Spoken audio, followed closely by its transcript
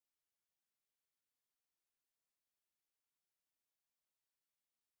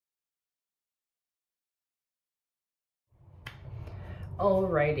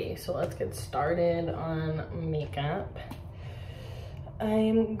Alrighty, so let's get started on makeup.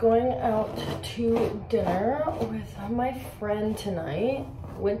 I'm going out to dinner with my friend tonight.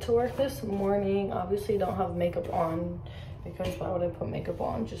 Went to work this morning. Obviously don't have makeup on because why would I put makeup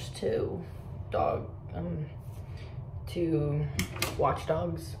on just to watch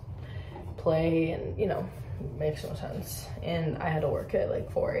dogs play, and you know, makes no sense. And I had to work at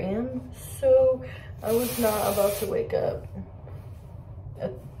like 4 a.m. so I was not about to wake up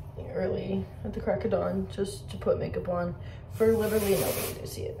early at the crack of dawn just to put makeup on for literally nobody to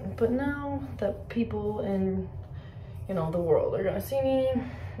see it. But now that people in, you know, the world are gonna see me,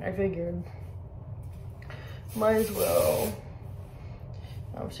 I figured might as well.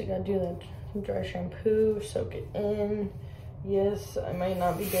 Obviously gonna do that dry shampoo, soak it in. Yes, I might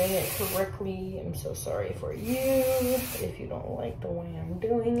not be doing it correctly. I'm so sorry for you if you don't like the way I'm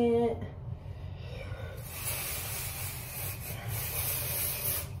doing it.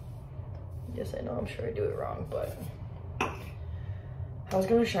 Yes, I know, I'm sure I do it wrong, but I was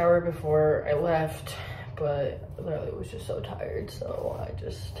gonna shower before I left, but literally was just so tired, so I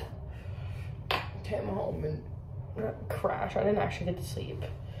just came home and crashed. I didn't actually get to sleep,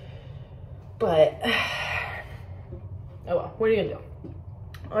 but oh well, what are you gonna do?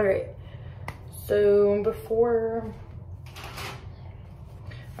 All right, so before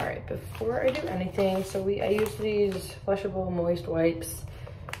I do anything, so I use these flushable moist wipes.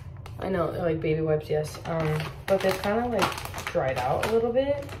 I know, they're like baby wipes, yes, but they've kind of like dried out a little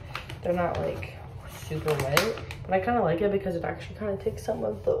bit. They're not like super wet, but I kind of like it because it actually kind of takes some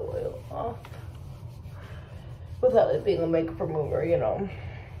of the oil off without it being a makeup remover, you know.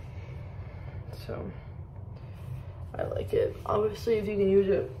 So I like it. Obviously, if you can use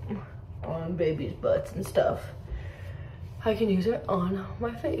it on babies' butts and stuff, I can use it on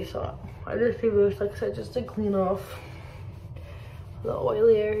my face. So I just do this, like I said, just to clean off the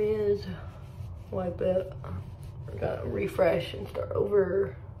oily areas, wipe it, I gotta refresh and start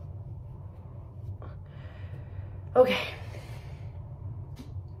over. Okay,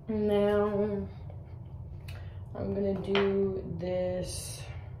 now I'm gonna do this,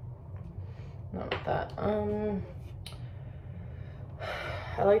 not that,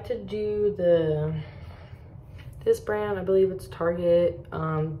 I like to do this brand, I believe it's Target,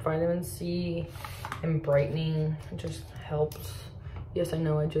 vitamin C and brightening. It just helps. Yes, I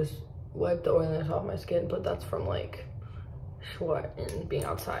know I just wiped the oiliness off my skin, but that's from like sweat and being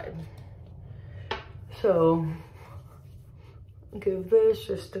outside. So give this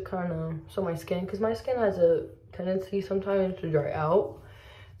just to kind of, so my skin, because my skin has a tendency sometimes to dry out.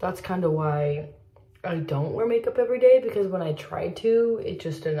 That's kind of why I don't wear makeup every day, because when I tried to, it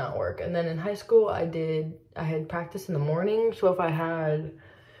just did not work. And then in high school, I had practice in the morning, so if I had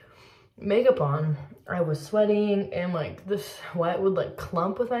makeup on, I was sweating and like the sweat would like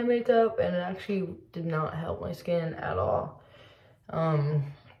clump with my makeup, and it actually did not help my skin at all.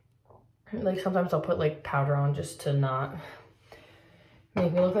 Like sometimes I'll put like powder on just to not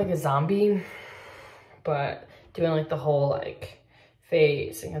make me look like a zombie, but doing like the whole like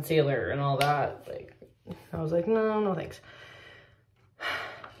face and concealer and all that, like I was like, no thanks.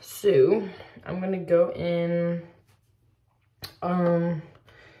 So I'm gonna go in,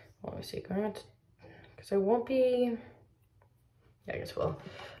 let me see, because I won't be, yeah, I guess I will.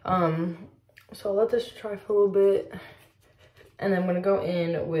 So I'll let this dry for a little bit, and then I'm gonna go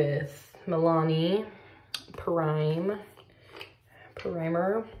in with Milani Primer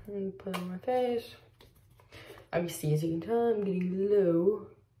and put it on my face. Obviously, as you can tell, I'm getting low.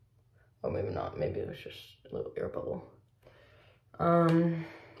 Oh, maybe not, maybe it was just a little air bubble.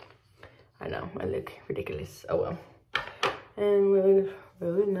 I know, I look ridiculous, oh well. And really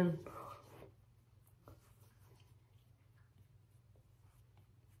then.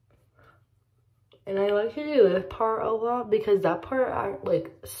 And I like to do this part a lot because that part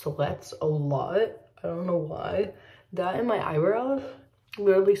like sweats a lot. I don't know why. That and my eyebrows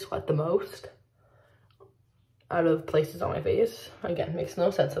literally sweat the most out of places on my face. Again, makes no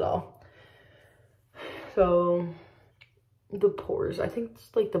sense at all. So the pores, I think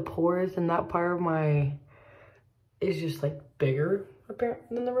it's like the pores in that part of my is just like bigger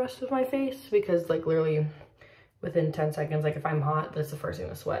than the rest of my face, because like literally within 10 seconds, like if I'm hot, that's the first thing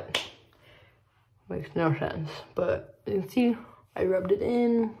to sweat. Makes no sense, but you can see I rubbed it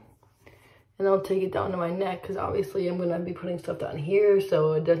in, and I'll take it down to my neck because obviously I'm gonna be putting stuff down here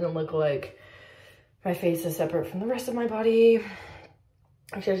so it doesn't look like my face is separate from the rest of my body.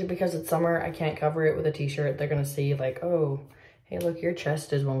 Especially because it's summer, I can't cover it with a t-shirt. They're gonna see like, oh, hey look, your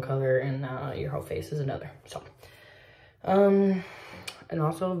chest is one color and your whole face is another. So And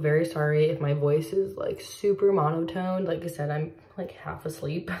also very sorry if my voice is like super monotone. Like I said, I'm like half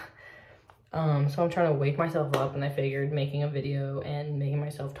asleep. So I'm trying to wake myself up, and I figured making a video and making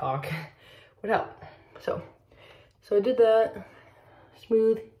myself talk would help. So I did that.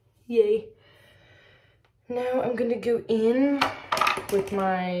 Smooth, yay. Now I'm gonna go in with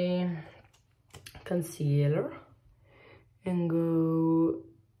my concealer and go,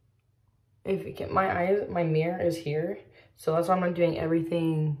 if you can, my mirror is here. So that's why I'm not doing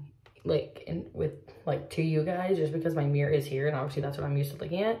everything like to you guys, just because my mirror is here and obviously that's what I'm used to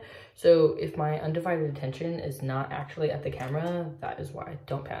looking at. So if my undivided attention is not actually at the camera, that is why.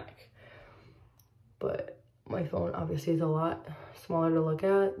 Don't panic. But my phone obviously is a lot smaller to look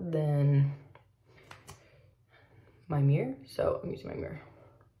at than my mirror, so I'm using my mirror.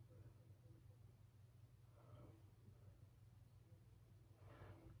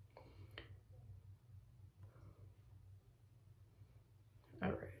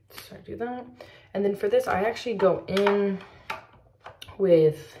 So I do that. And then for this, I actually go in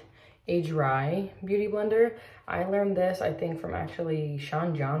with a dry beauty blender. I learned this, I think, from actually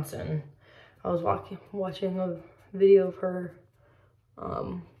Shawn Johnson. I was watching a video of her,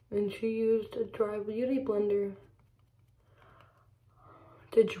 and she used a dry beauty blender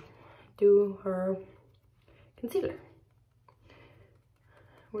to do her concealer,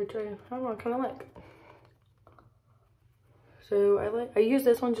 which I don't know, kind of like. So I use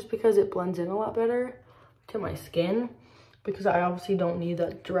this one just because it blends in a lot better to my skin, because I obviously don't need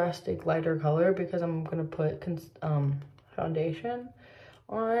that drastic lighter color because I'm gonna put foundation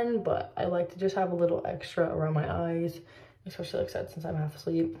on, but I like to just have a little extra around my eyes, especially like I said, since I'm half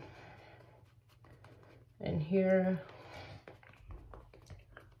asleep. And here.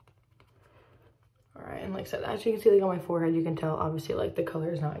 All right, and like I said, as you can see, like on my forehead, you can tell obviously like the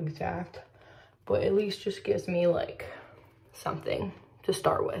color is not exact, but at least just gives me like something to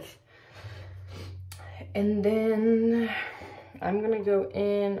start with. And then I'm gonna go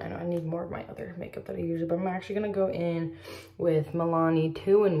in, I know I need more of my other makeup that I use, but I'm actually gonna go in with Milani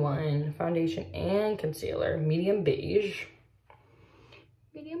 2-in-1 foundation and concealer, medium beige.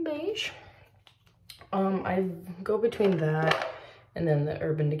 I go between that and then the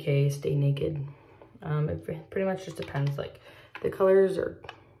Urban Decay Stay Naked. It pretty much just depends, like the colors are,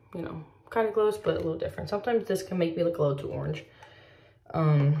 you know, kind of close, but a little different. Sometimes this can make me look a little too orange.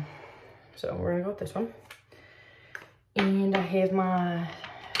 So we're gonna go with this one. And I have my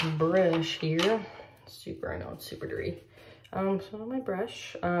brush here. I know it's super dirty. So my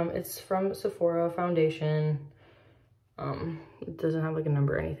brush, it's from Sephora foundation. It doesn't have like a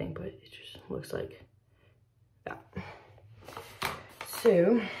number or anything, but it just looks like that.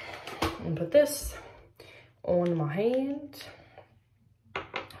 So I'm gonna put this on my hand.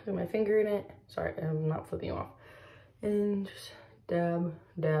 Put my finger in it. Sorry, I'm not flipping you off. And just dab,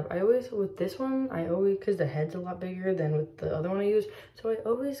 dab. I always, with this one, because the head's a lot bigger than with the other one I use, so I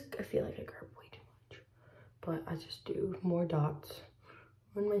feel like I grab way too much. But I just do more dots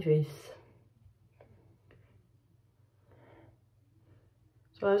on my face.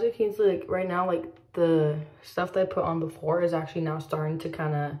 So as you can see, like right now, like the stuff that I put on before is actually now starting to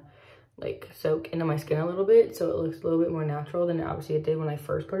kind of like soak into my skin a little bit, so it looks a little bit more natural than obviously it did when I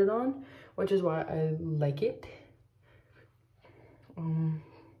first put it on, which is why I like it.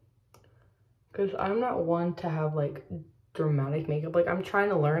 Because I'm not one to have like dramatic makeup. Like I'm trying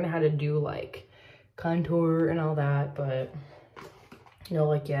to learn how to do like contour and all that, but no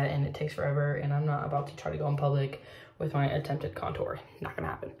luck yet, and it takes forever, and I'm not about to try to go in public with my attempted contour. Not gonna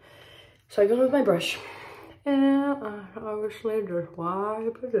happen. So I go with my brush, and I obviously just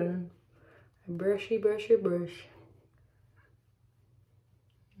wipe it in. Brushy, brushy, brush.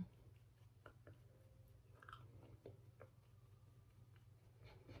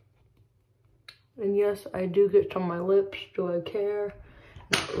 And yes, I do get some on my lips. Do I care?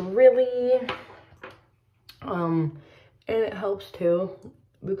 Not really. And it helps too,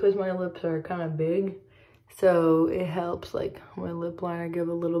 because my lips are kind of big. So it helps like my lip liner give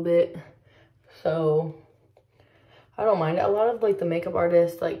a little bit. So I don't mind it. A lot of like the makeup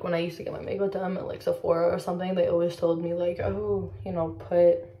artists, like when I used to get my makeup done at like Sephora or something, they always told me like, oh, you know,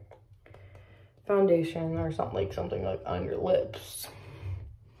 put foundation or something like on your lips,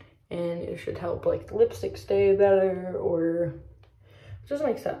 and it should help like the lipstick stay better, or it doesn't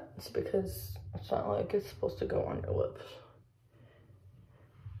make sense because it's not like it's supposed to go on your lips.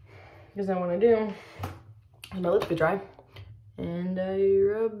 Because then what I do is my lips get dry and I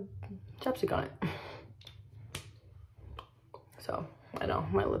rub chapstick on it. So I know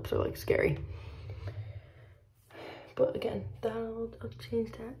my lips are like scary, but again, I'll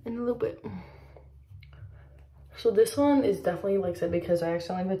change that in a little bit. So this one is definitely, like I said, because I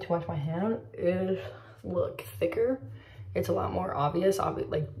accidentally put too much on my hand, is look thicker. It's a lot more obvious.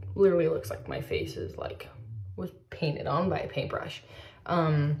 Like literally looks like my face is like was painted on by a paintbrush.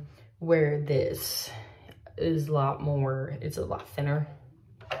 Where this is a lot more, it's a lot thinner,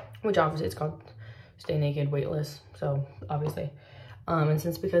 which obviously it's called Stay Naked Weightless. So obviously, and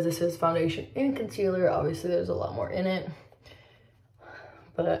since because this is foundation and concealer, obviously there's a lot more in it.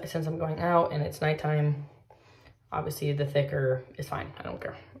 But since I'm going out and it's nighttime, obviously the thicker is fine. I don't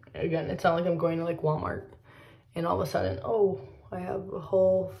care. Again, it's not like I'm going to like Walmart and all of a sudden, oh, I have a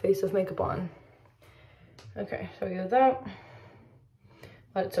whole face of makeup on. Okay, so we have that.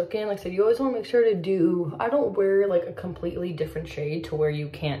 Let it soak in. Like I said, you always want to make sure to do, I don't wear like a completely different shade to where you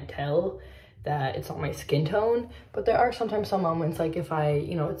can't tell that it's not my skin tone, but there are sometimes some moments, like if I,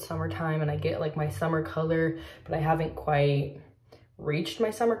 you know, it's summertime and I get like my summer color, but I haven't quite reached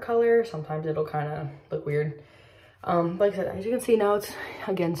my summer color, sometimes it'll kind of look weird. Like I said, as you can see now, it's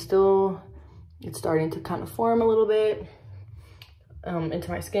again still, it's starting to kind of form a little bit into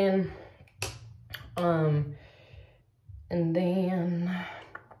my skin. And then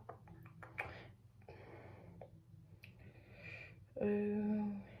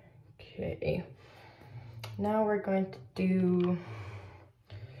okay, now we're going to do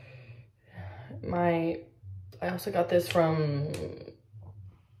I also got this from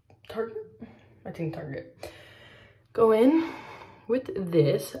Target, I think Target. Go in with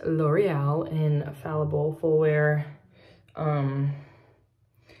this L'Oreal Infallible Full Wear.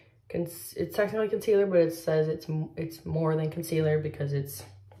 It's technically concealer, but it says it's more than concealer because it's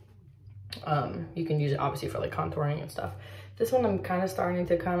you can use it obviously for like contouring and stuff. This one I'm kind of starting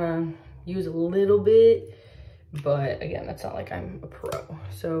to kind of use a little bit, but again, it's not like I'm a pro.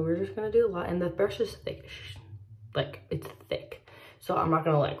 So we're just gonna do a lot, and the brush is thick, like it's thick. So I'm not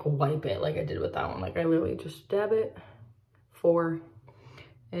gonna like wipe it like I did with that one. Like I literally just dab it 4,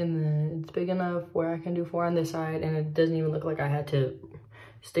 and then it's big enough where I can do 4 on this side, and it doesn't even look like I had to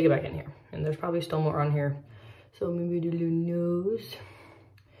stick it back in here. And there's probably still more on here. So maybe do a little nose,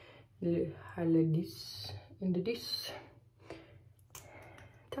 highlight this into this.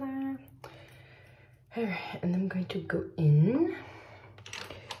 Ta-da! All right, and I'm going to go in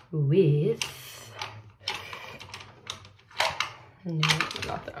with, no,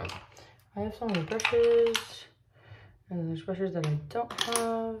 not that one. I have so many brushes, and there's brushes that I don't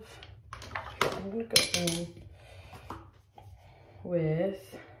have. I'm gonna go in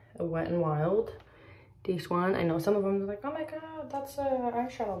with a Wet n Wild. This one, I know some of them are like, oh my god, that's a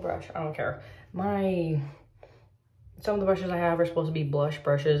eyeshadow brush. I don't care. Some of the brushes I have are supposed to be blush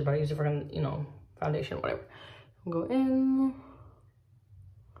brushes, but I use it for, you know, foundation, whatever. I'll go in.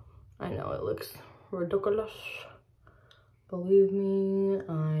 I know it looks ridiculous. Believe me,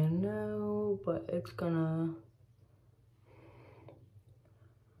 I know, but it's gonna.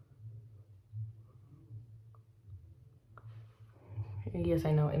 Yes,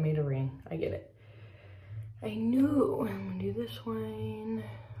 I know, it made a ring. I get it. I know. I'm gonna do this one.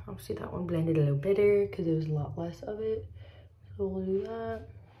 Obviously that one blended a little better because there was a lot less of it. So we'll do that.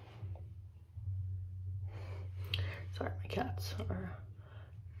 Sorry, my cats are,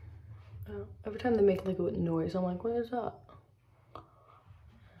 every time they make like a noise, I'm like, what is that?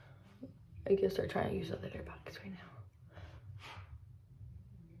 I guess they're trying to use the litter box right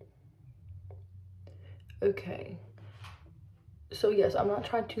now. Okay. So yes, I'm not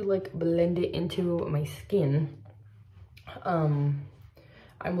trying to like blend it into my skin.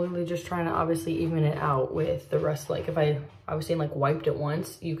 I'm literally just trying to obviously even it out with the rest. Like if I obviously like wiped it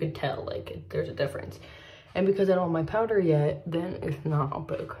once, you could tell like there's a difference. And because I don't have my powder yet, then it's not a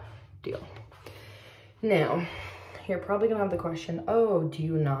big deal. Now, you're probably gonna have the question, oh, do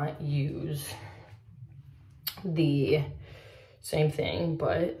you not use the same thing,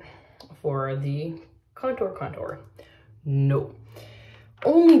 but for the contour? No.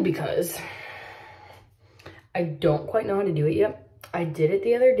 Only because I don't quite know how to do it yet. I did it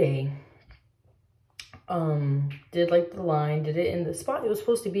the other day. Did like the line, did it in the spot it was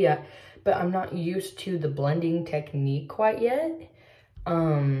supposed to be at, but I'm not used to the blending technique quite yet.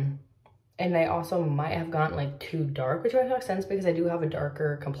 And I also might have gotten like too dark, which might make sense because I do have a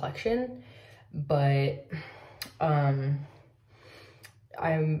darker complexion, but I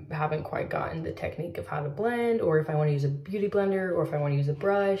haven't quite gotten the technique of how to blend, or if I want to use a beauty blender, or if I want to use a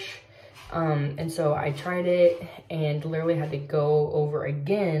brush. And so I tried it and literally had to go over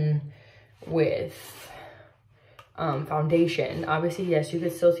again with foundation. Obviously, yes, you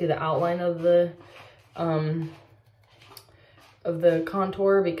could still see the outline of the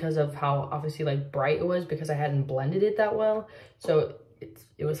contour because of how obviously like bright it was, because I hadn't blended it that well. So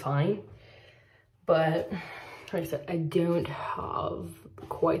it was fine. But like I said, I don't have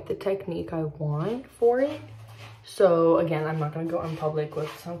quite the technique I want for it. So again, I'm not gonna go in public with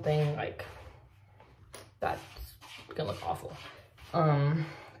something like that's gonna look awful. All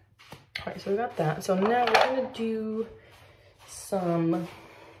right, so we got that. So now we're gonna do some,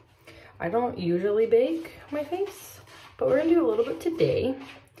 I don't usually bake my face, but we're gonna do a little bit today.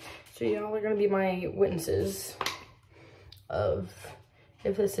 So y'all are gonna be my witnesses of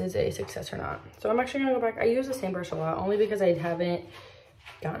if this is a success or not. So I'm actually gonna go back. I use the same brush a lot, only because I haven't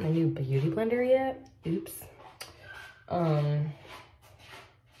gotten a new beauty blender yet. Oops. So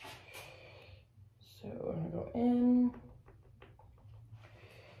we're gonna go in,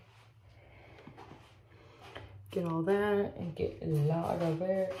 get all that, and get a lot of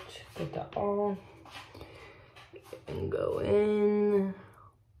it. Get that all, and go in.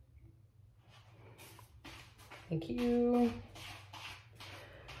 Thank you.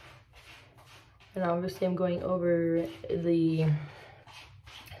 And obviously I'm going over the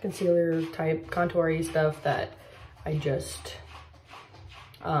concealer type contoury stuff that I just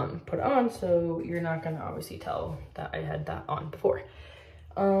put on, so you're not gonna obviously tell that I had that on before.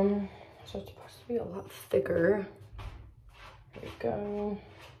 So it's supposed to be a lot thicker. There we go.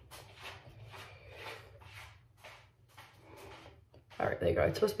 All right, there you go.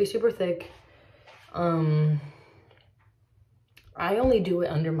 It's supposed to be super thick. I only do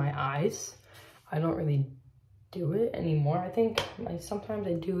it under my eyes. I don't really do it anymore. I think sometimes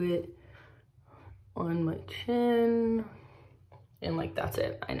I do it on my chin, and like that's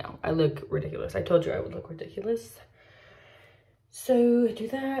it. I know I look ridiculous. I told you I would look ridiculous. So do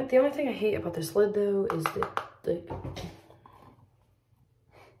that. The only thing I hate about this lid though is the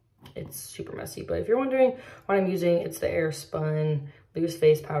it's super messy. But if you're wondering what I'm using, it's the Airspun loose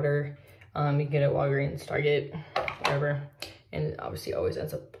face powder. You can get it at Walgreens, Target, wherever. And it obviously always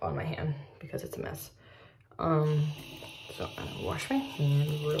ends up on my hand because it's a mess. So I'm gonna wash my hand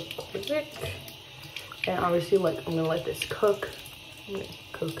real quick. And obviously, like, I'm gonna let this cook.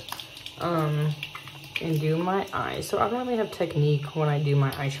 And do my eyes. So I don't really have technique when I do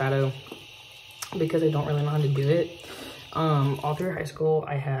my eyeshadow because I don't really know how to do it. All through high school,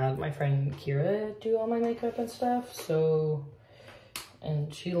 I had my friend Kira do all my makeup and stuff. So,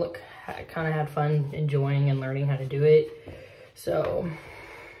 and she kind of had fun enjoying and learning how to do it. So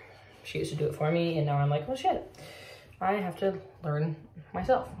she used to do it for me, and now I'm like, oh shit, I have to learn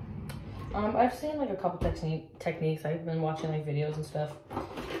myself. I've seen like a couple techniques. I've been watching like videos and stuff.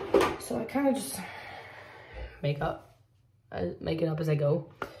 So I kind of just make it up as I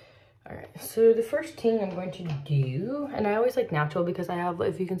go. All right, so the first thing I'm going to do, and I always like natural because I have,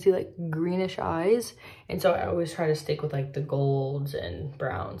 if you can see, like greenish eyes. And so I always try to stick with like the golds and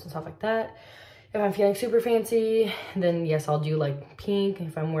browns and stuff like that. If I'm feeling super fancy, then yes, I'll do like pink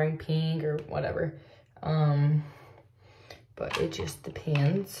if I'm wearing pink or whatever. But it just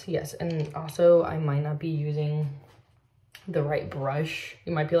depends. Yes, and also I might not be using the right brush.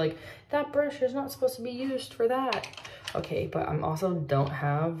 You might be like, that brush is not supposed to be used for that. Okay, but I'm also don't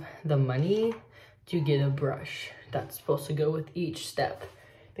have the money to get a brush that's supposed to go with each step,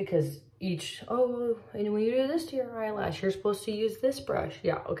 because oh, and when you do this to your eyelash, you're supposed to use this brush.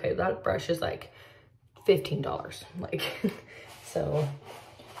 Yeah, okay, that brush is like $15. Like, so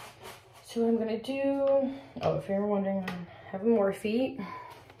what I'm gonna do, oh, if you're wondering, I have a Morphe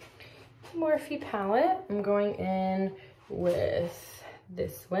palette. I'm going in with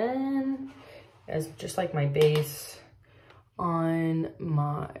this one as just like my base on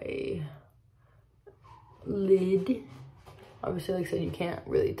my lid. Obviously, like I said, you can't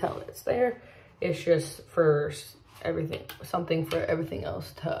really tell it's there. It's just for everything, something for everything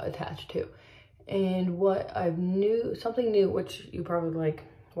else to attach to. And what something new, which you probably like,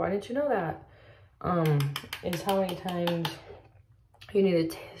 why didn't you know that? Is how many times you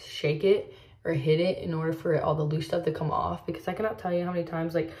need to shake it or hit it in order for all the loose stuff to come off. Because I cannot tell you how many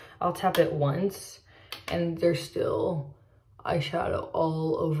times, like, I'll tap it once and there's still eyeshadow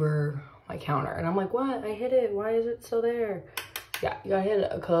all over my counter. And I'm like, what? I hit it. Why is it still there? Yeah, you gotta hit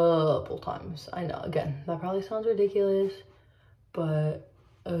it a couple times. I know, again, that probably sounds ridiculous, but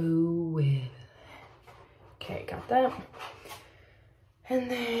oh well. Okay, got that. And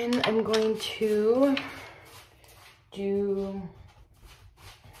then I'm going to do,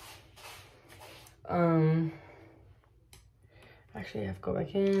 actually I have to go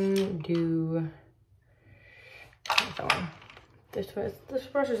back in, do, that one. This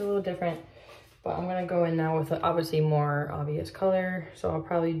brush is a little different, but I'm gonna go in now with an obviously more obvious color. So I'll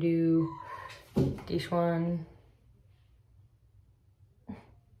probably do this one.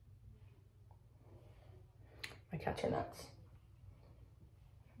 My cats are nuts.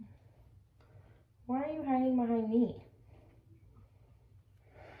 Why are you hiding behind knee.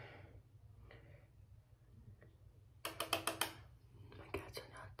 My cats are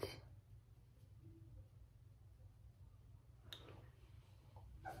nuts.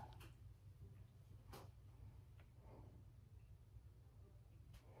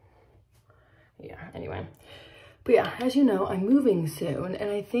 Yeah, anyway. But yeah, as you know, I'm moving soon, and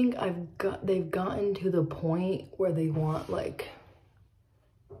I think they've gotten to the point where they want like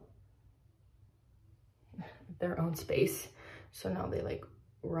their own space. So now they like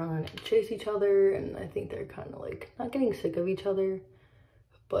run and chase each other, and I think they're kind of like not getting sick of each other,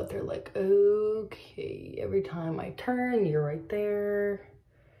 but they're like, okay, every time I turn, you're right there.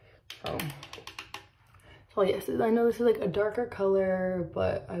 So yes, I know this is like a darker color,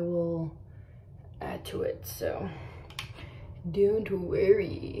 but I will add to it, so don't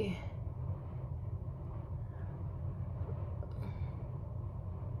worry.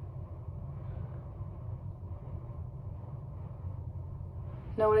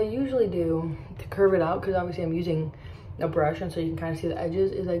 Now what I usually do to curve it out, because obviously I'm using a brush and so you can kind of see the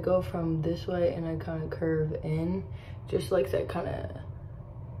edges, is I go from this way and I kind of curve in, just like that, kind of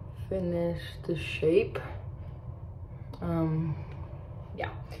finish the shape.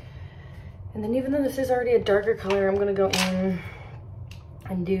 Yeah. And then even though this is already a darker color, I'm gonna go in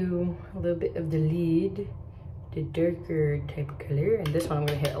and do a little bit of the lid, the darker type of color. And this one I'm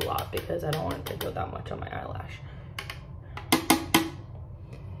gonna hit a lot because I don't want it to go that much on my eyelash.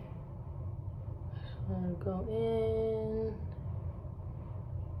 So I'll go in.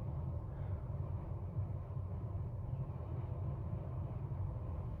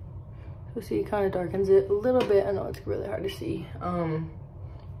 So see, it kind of darkens it a little bit. I know it's really hard to see.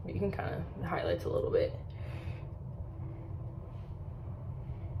 You can kind of highlight a little bit.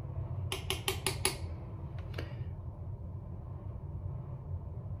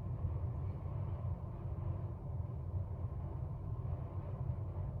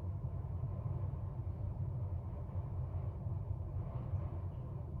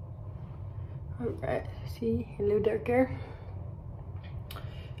 All right, see, a little darker.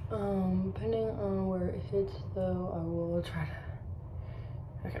 Depending on where it hits though, I will try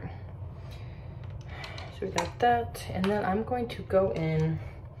to, okay. So we got that, and then I'm going to go in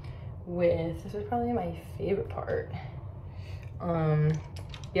with, this is probably my favorite part.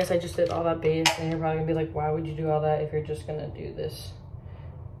 Yes, I just did all that base, and you're probably gonna be like, why would you do all that if you're just gonna do this?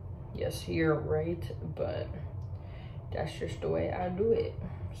 Yes, you're right, but that's just the way I do it.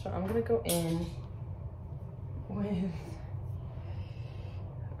 So I'm gonna go in with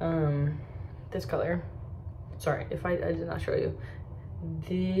this color. Sorry if I did not show you.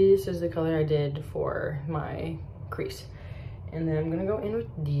 This is the color I did for my crease. And then I'm gonna go in with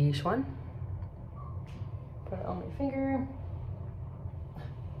this one. Put it on my finger.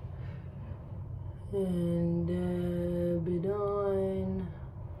 And dab it on.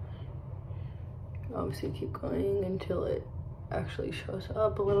 Obviously keep going until it actually shows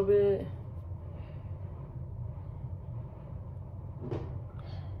up a little bit.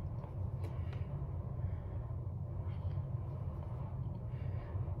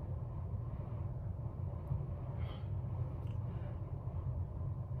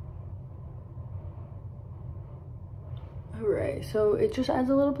 Alright, so it just adds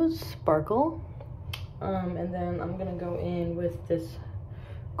a little bit of sparkle. And then I'm gonna go in with this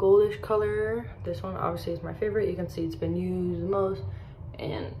goldish color. This one obviously is my favorite. You can see it's been used the most,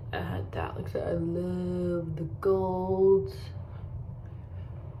 and I had that. Like I said, I love the golds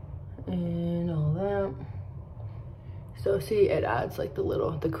and all that. So see, it adds like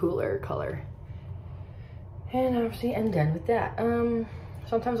the cooler color. And obviously I'm done with that.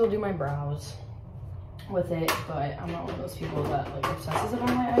 Sometimes I'll do my brows with it, but I'm not one of those people that like obsesses about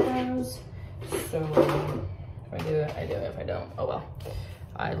my eyebrows. So if I do it, I do it. If I don't, oh well.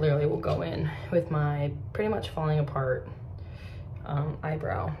 I literally will go in with my pretty much falling apart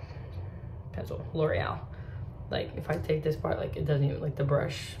eyebrow pencil, L'Oreal. Like if I take this part, like it doesn't even, like the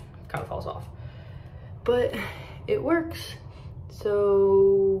brush kind of falls off. But it works,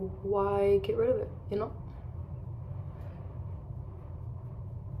 so why get rid of it, you know?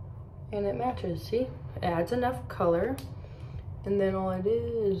 And it matches, see? It adds enough color. And then all it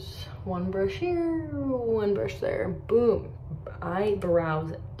is, one brush here, one brush there, boom.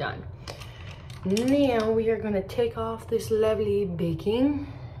 Eyebrows done. Now we are gonna take off this lovely baking.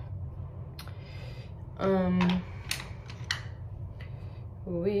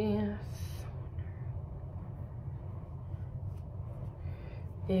 With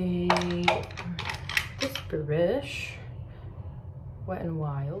this brush, Wet n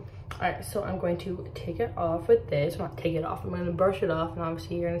Wild. All right, so I'm going to take it off with this. Not take it off, I'm gonna brush it off, and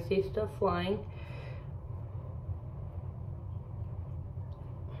obviously you're gonna see stuff flying.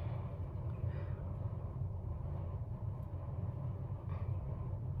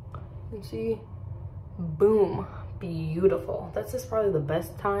 can see. Boom, beautiful. That's just probably the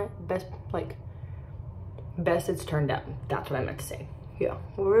best it's turned out. That's what I meant to say. Yeah,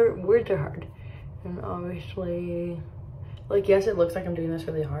 words are hard. And obviously, like, yes, it looks like I'm doing this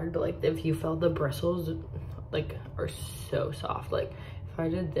really hard, but like if you felt the bristles like are so soft. Like if I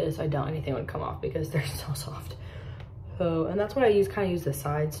did this, I doubt anything would come off because they're so soft. So, and that's what I kind of use the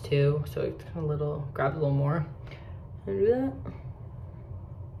sides too, so it's kind of grabs a little more. And do that.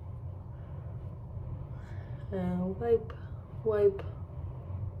 And wipe.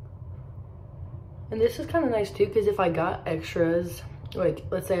 And this is kind of nice too, because if I got extras, like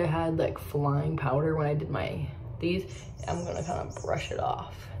let's say I had like flying powder when I did these, I'm gonna kind of brush it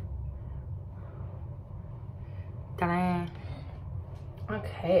off. Ta-da!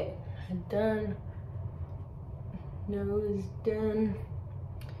 Okay, done. Nose done.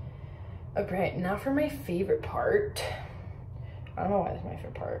 Okay, now for my favorite part. I don't know why it's my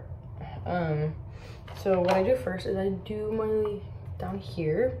favorite part. So what I do first is I do my down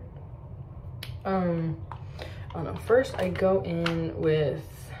here. I don't know. First I go in with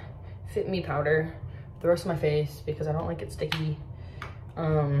Fit Me powder the rest of my face because I don't like it sticky.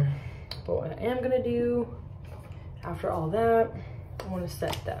 But what I am gonna do after all that, I want to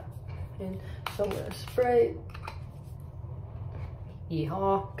set that in. So I'm gonna spray.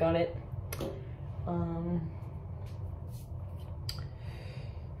 Yeehaw, got it.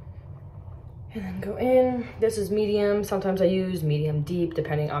 And then go in. This is medium. Sometimes I use medium deep,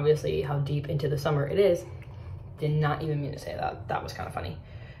 depending obviously how deep into the summer it is. Did not even mean to say that. That was kind of funny.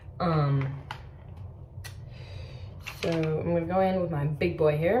 So I'm gonna go in with my big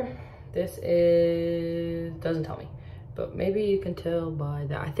boy here. This is, doesn't tell me, but maybe you can tell by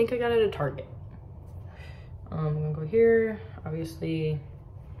that. I think I got it at Target. I'm gonna go here, obviously,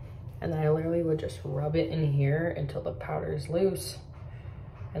 and then I literally would just rub it in here until the powder is loose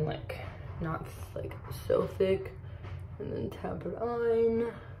and like not like so thick, and then tap it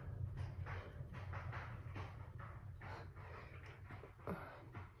on.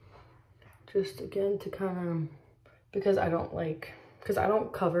 Just again to kind of, because I don't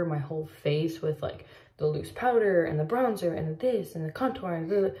cover my whole face with like the loose powder and the bronzer and this and the contour and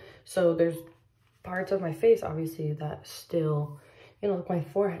the, so there's parts of my face obviously that still, you know, like my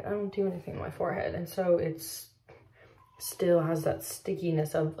forehead, I don't do anything on my forehead, and so it's still has that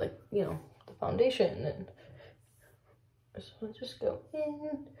stickiness of like, you know, the foundation. And so I'll just go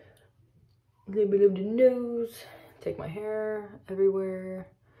in a little bit of the nose, take my hair everywhere,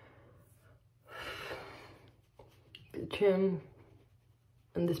 the chin,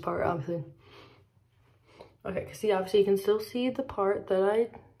 and this part obviously. Okay, cause see, obviously you can still see the part that I,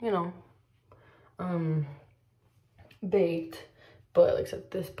 you know, baked, but like, except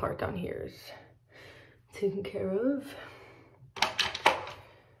this part down here is taken care of.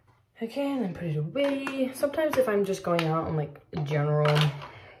 Okay, and then put it away. Sometimes if I'm just going out on like general,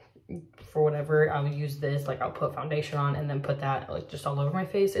 for whatever, I'll use this, like I'll put foundation on and then put that like just all over my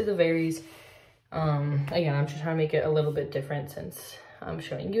face. It varies. Again, I'm just trying to make it a little bit different since I'm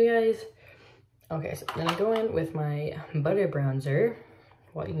showing you guys. Okay, so then I go in with my butter bronzer,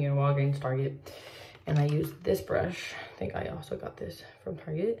 well, you can get a Walgreens, Target, and I use this brush. I think I also got this from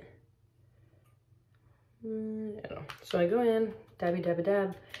Target. I don't know. So I go in, dabby dabby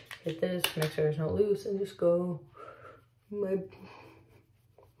dab, hit this, make sure there's no loose, and just go my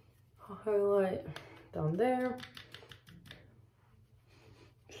highlight down there.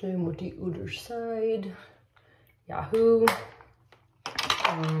 Same with the other side. Yahoo.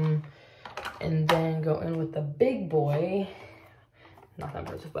 And then go in with the big boy, not that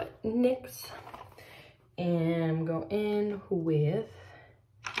person, but NYX, and go in with,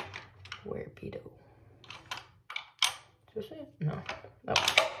 where Beto? Is this it? No.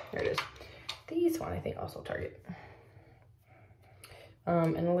 Oh, there it is. This one, I think, also Target.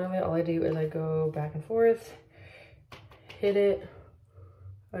 And literally all I do is I go back and forth, hit it,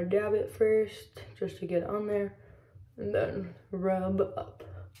 I dab it first just to get it on there, and then rub up.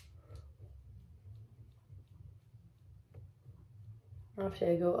 After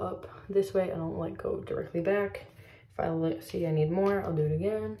I go up this way, I don't like go directly back. If I see I need more, I'll do it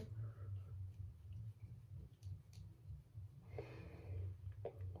again.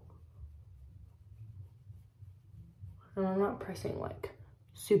 And I'm not pressing like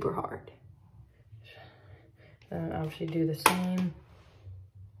super hard. Then I'll actually do the same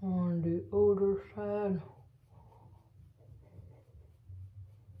on the other side.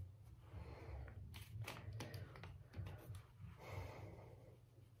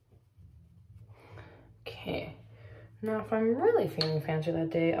 Okay, now if I'm really feeling fancy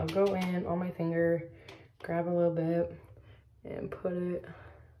that day, I'll go in on my finger, grab a little bit, and put it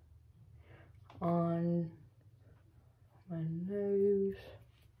on my nose.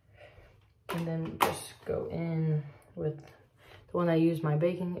 And then just go in with the one I use my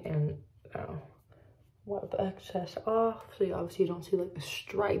baking and wipe the excess off. So you obviously don't see like the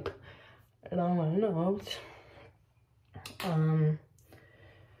stripe along my nose.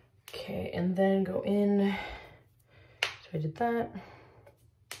 Okay, and then go in. So I did that.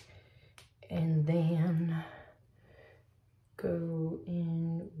 And then go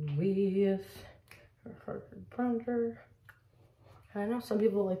in with bronzer. I know some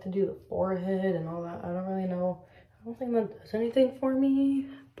people like to do the forehead and all that. I don't really know. I don't think that does anything for me,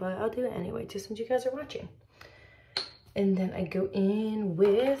 but I'll do it anyway, just since you guys are watching. And then I go in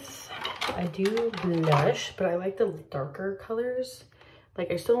with, I do blush, but I like the darker colors.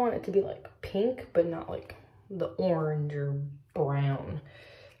 Like I still want it to be like pink, but not like the orange or brown.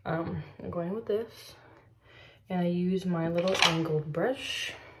 I'm going with this. And I use my little angled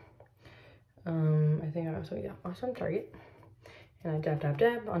brush. I think I also got Awesome Target. And I dab, dab,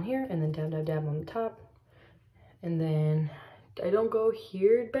 dab on here, and then dab, dab, dab on the top. And then I don't go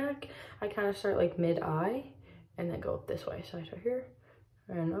here back. I kind of start like mid-eye, and then go this way. So I start here,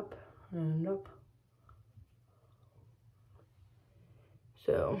 and up, and up.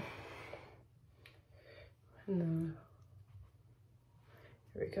 So, and then,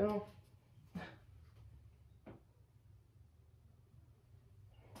 here we go. My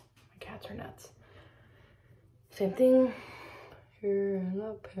cats are nuts. Same thing. Here and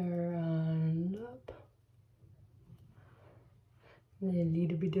up, here and up. And then a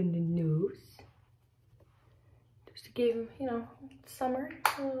little bit on the nose. Just to give him, you know, summer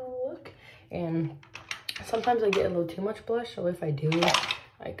look. And sometimes I get a little too much blush, so if I do,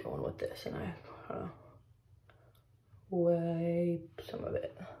 I go in with this and I wipe some of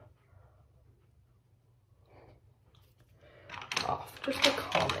it off just to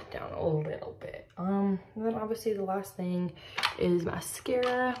calm it down a little bit. And then obviously the last thing is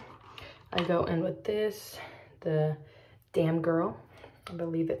mascara. I go in with this, the Damn Girl. I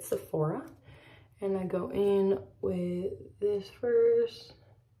believe it's Sephora. And I go in with this first.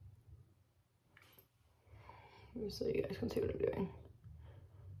 So you guys can see what I'm doing.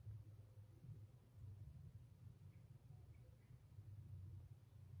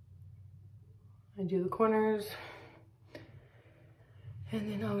 I do the corners. And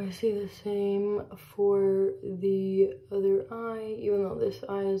then obviously the same for the other eye, even though this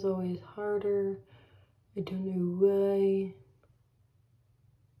eye is always harder. I don't know why.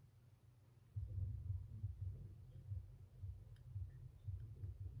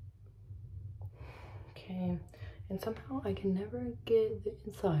 Okay, and somehow I can never get the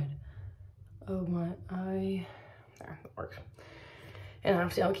inside of my eye. There, that works. And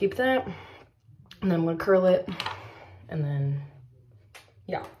obviously I'll keep that. And then I'm gonna curl it. And then,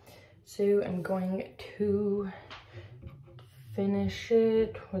 yeah. So I'm going to finish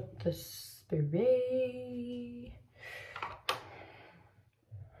it with the spray.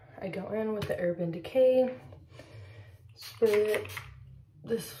 I go in with the Urban Decay spray it.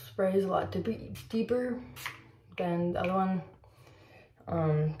 This spray is a lot deeper than the other one,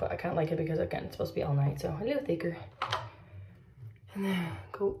 but I kind of like it because again it's supposed to be all night, so a little thicker. And then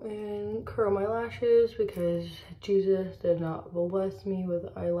go and curl my lashes because Jesus did not bless me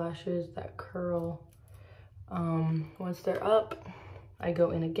with eyelashes that curl. Once they're up, I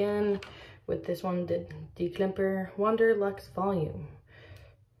go in again with this one, the Declimper Wonder Luxe Volume.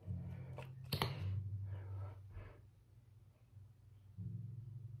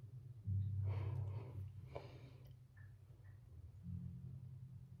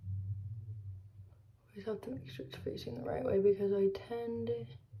 I have to make sure it's facing the right way because I tend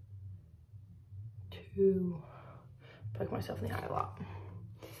to poke myself in the eye a lot.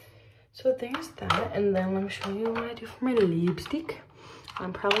 So there's that, and then let me show you what I do for my lipstick.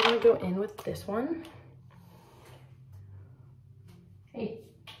 I'm probably gonna go in with this one. Hey.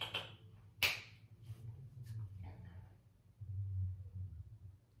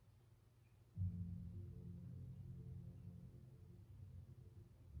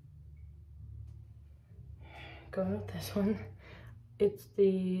 Going with this one. It's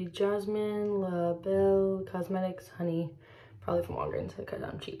the Jasmine La Belle Cosmetics Honey, probably from Walgreens because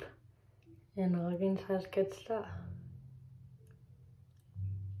I'm cheap. And Walgreens has good stuff.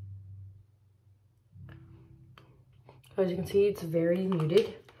 As you can see, it's very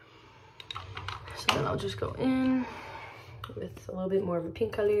muted. So then I'll just go in with a little bit more of a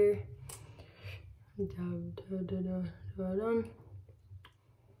pink color.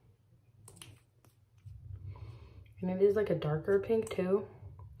 And it is like a darker pink too.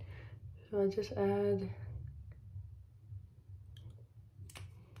 So I just add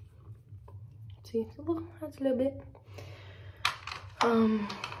See, that's a little bit.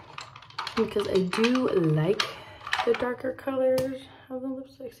 Because I do like the darker colors of the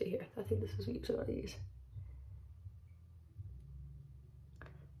lipstick. See here, I think this is each of these.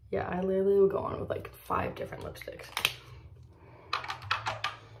 Yeah, I literally will go on with like 5 different lipsticks.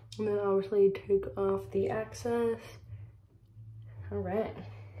 And then obviously take off the excess. All right.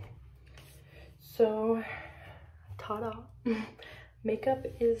 So, ta-da. Makeup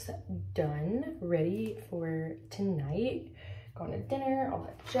is done, ready for tonight. Going to dinner, all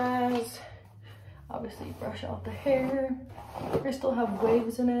that jazz. Obviously brush out the hair. I still have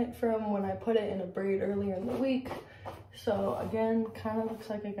waves in it from when I put it in a braid earlier in the week. So again, kind of looks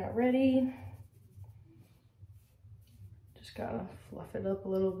like I got ready. Just gotta fluff it up a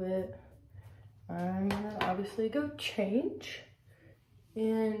little bit. I'm gonna obviously go change.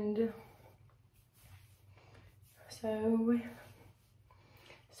 And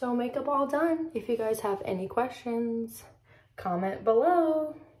so makeup all done. If you guys have any questions, comment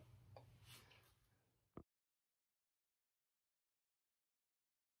below.